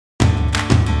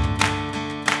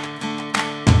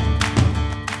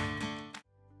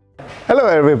Hello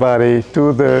everybody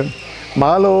to the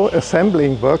Mahlo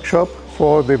assembling workshop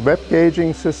for the web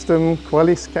gauging system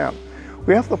Qualiscan.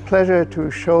 We have the pleasure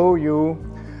to show you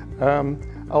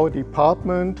our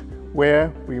department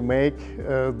where we make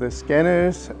the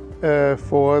scanners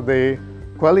for the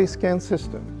Qualiscan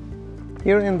system.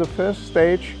 Here in the first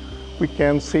stage we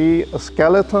can see a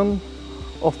skeleton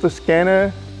of the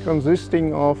scanner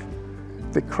consisting of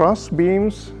the cross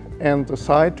beams and the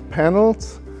side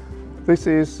panels. This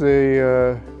is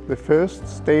the first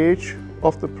stage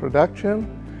of the production,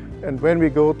 and when we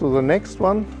go to the next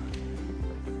one,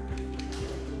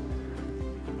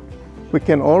 we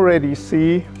can already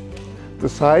see the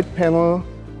side panel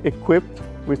equipped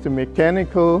with the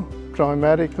mechanical,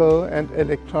 pneumatical and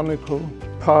electronical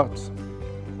parts.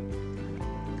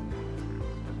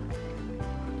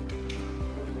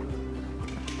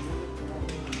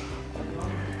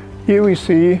 Here we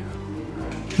see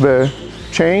the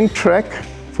chain track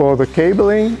for the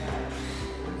cabling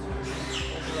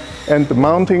and the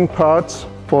mounting parts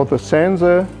for the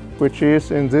sensor, which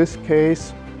is in this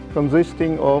case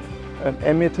consisting of an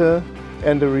emitter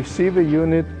and a receiver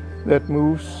unit that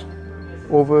moves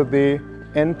over the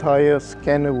entire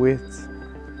scanner width.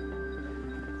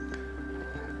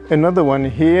 Another one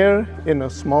here in a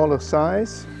smaller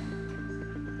size.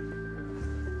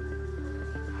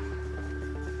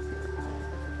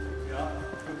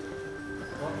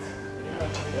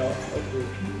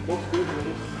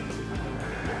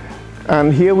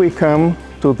 And here we come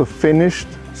to the finished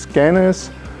scanners,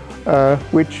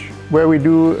 where we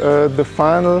do the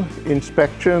final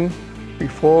inspection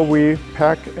before we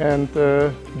pack and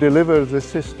deliver the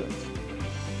systems.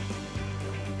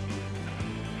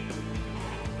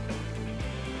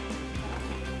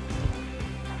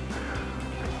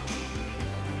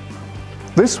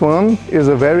 This one is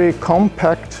a very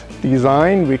compact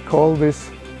design. We call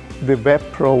this the Web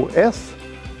Pro S,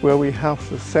 where we have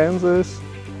the sensors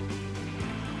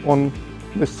on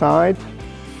the side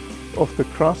of the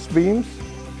cross beams.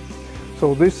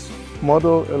 So this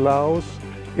model allows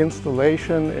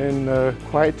installation in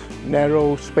quite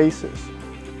narrow spaces.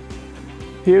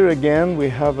 Here again we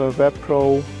have a Web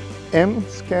Pro M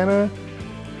scanner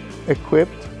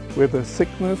equipped with a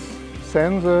thickness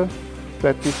sensor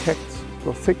that detects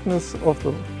the thickness of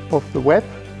the web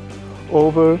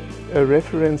over a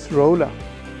reference roller.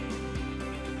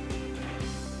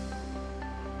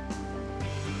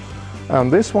 And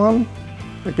this one,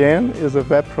 again, is a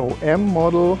Web Pro M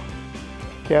model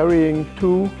carrying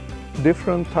two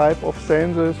different types of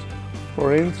sensors,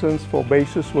 for instance, for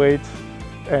basis weight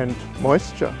and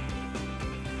moisture.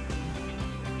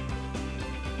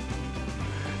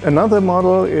 Another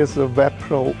model is the Web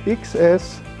Pro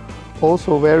XS,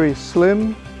 also very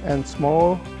slim and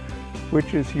small,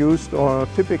 which is used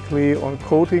typically on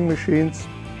coating machines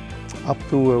up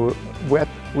to a web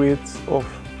width of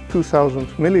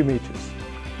 2000 millimeters.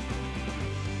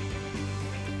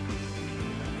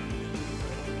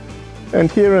 And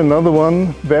here another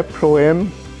one, Web Pro M,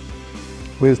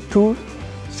 with two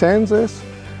sensors,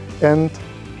 and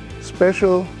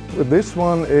special with this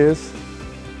one is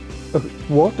a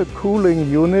water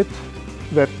cooling unit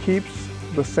that keeps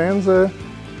the sensor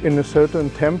in a certain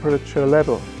temperature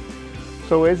level.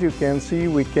 So as you can see,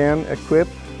 we can equip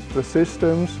the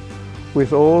systems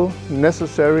with all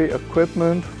necessary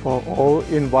equipment for all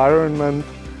environment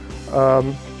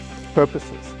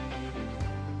purposes.